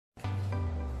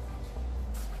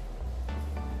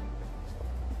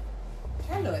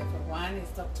Hello everyone, it's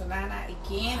Dr. Nana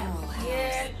again. I'm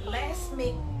here. Let's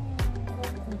make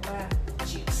cucumber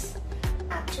juice.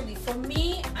 Actually, for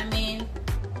me,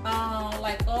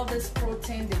 like all this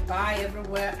protein they buy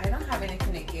everywhere, I don't have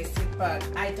anything against it, but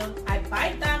I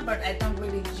buy them, but I don't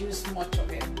really use much of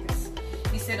it because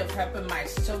instead of helping my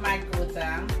stomach go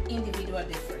down, individual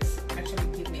difference actually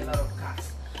give me a lot of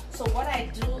gas. So what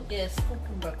I do is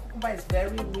cucumber. Cucumber is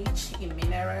very rich in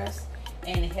minerals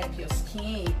and it helps your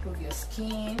skin, improve your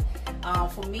skin.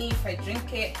 For me, if I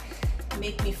drink it,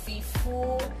 make me feel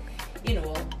full. You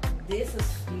know, this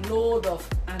is load of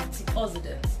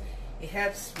antioxidants. It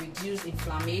helps reduce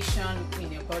inflammation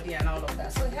in your body and all of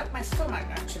that. So it helps my stomach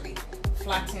actually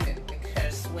flatten it,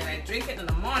 because when I drink it in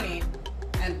the morning,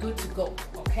 I'm good to go.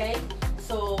 Okay,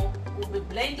 so we'll be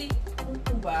blending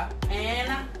cucumber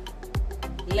and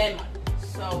lemon.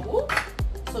 So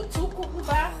 2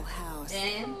 cucumber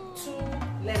and 2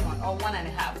 lemon, or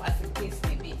 1.5 as the case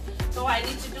may be. So what I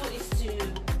need to do is to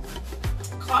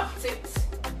cut it,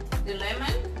 the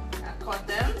lemon, I cut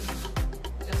them,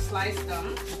 just slice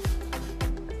them,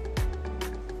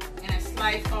 and I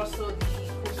slice also the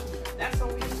cucumber. That's all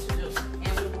we need to do,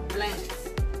 and we will blend it.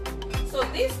 So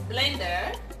this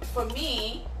blender, for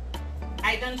me,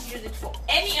 I don't use it for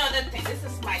any other thing. This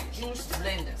is my juice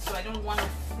blender, so I don't want to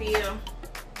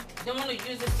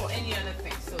use it for any other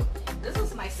thing. So this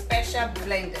is my special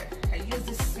blender. I use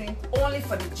this thing only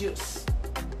for the juice.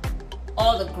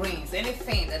 All the greens,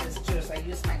 anything that is juice, I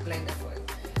use my blender for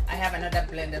it. I have another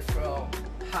blender for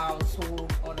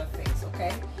household, other things,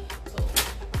 okay? So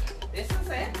this is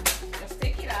it. Just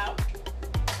take it out,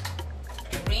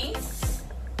 rinse,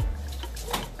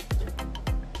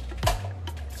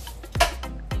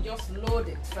 and just load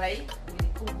it, right? With the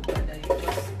cucumber that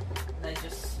I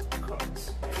just cut.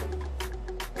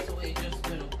 So we're just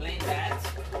gonna blend that.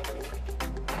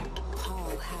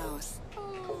 Whole house. So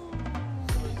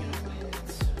we're gonna blend it.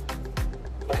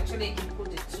 Actually, you can put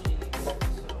the 2 in it. So,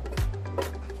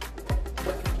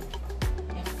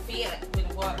 and fill it with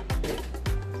water.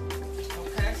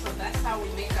 Okay, so that's how we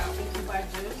make our cucumber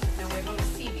juice, and we're gonna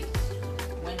sieve it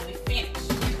when we finish.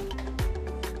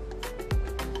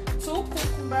 2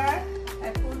 cucumber, I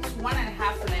put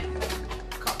 1.5 lemon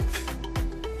cups.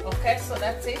 Okay, so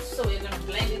that's it. So we're gonna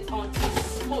blend it until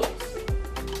smooth,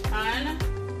 and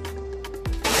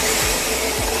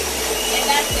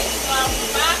that's it. So I'll be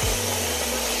back.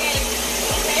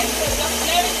 Okay, so just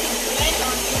let it blend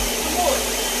until smooth.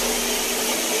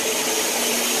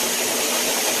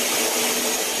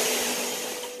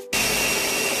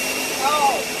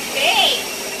 Okay,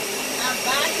 I'm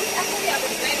back. Actually, I've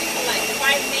been blending for like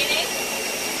 5 minutes.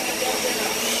 I'm just gonna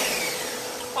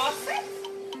pause it.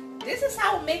 This is how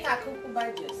we make our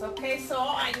cucumber juice. Okay, so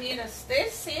I need a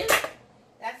sieve.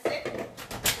 That's it.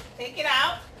 Take it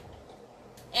out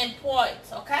and pour it.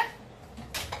 Okay.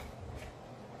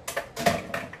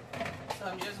 So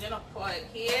I'm just gonna pour it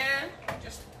here,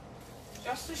 just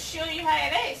to show you how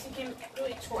it is. You can do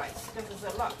it twice because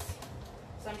there's a lot.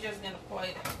 So I'm just gonna pour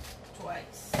it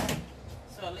twice.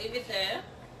 So I'll leave it there.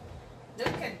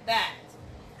 Look at that.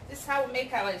 This is how we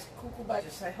make our cucumber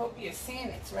juice. I hope you're seeing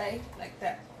it, right? Like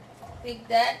that. Take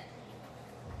that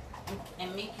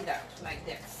and make it out like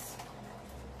this.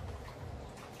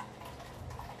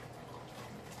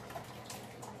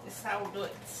 This is how we do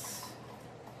it.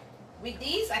 With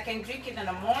these, I can drink it in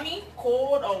the morning,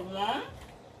 cold or warm.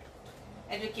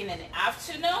 I drink it in the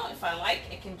afternoon. If I like,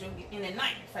 I can drink it in the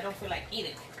night if I don't feel like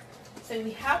eating. So it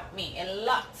will help me a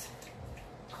lot.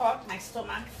 Cut my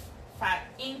stomach fat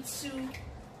into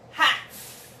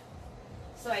half.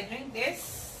 So I drink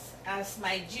this as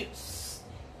my juice.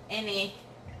 And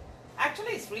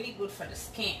actually it's really good for the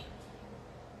skin.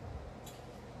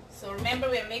 So remember,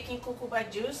 we're making cucumber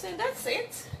juice, and that's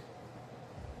it.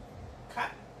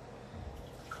 Cut.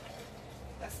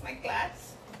 That's my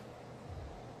glass.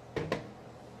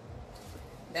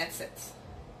 That's it.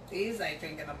 These I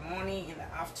drink in the morning, in the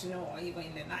afternoon, or even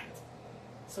in the night.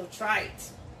 So try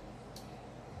it.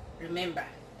 Remember,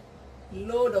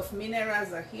 load of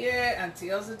minerals are here,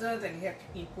 antioxidants, and help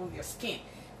improve your skin.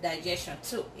 Digestion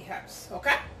too, it helps.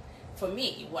 Okay? For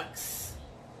me, it works.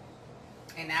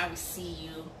 And I will see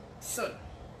you soon.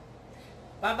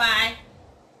 Bye-bye.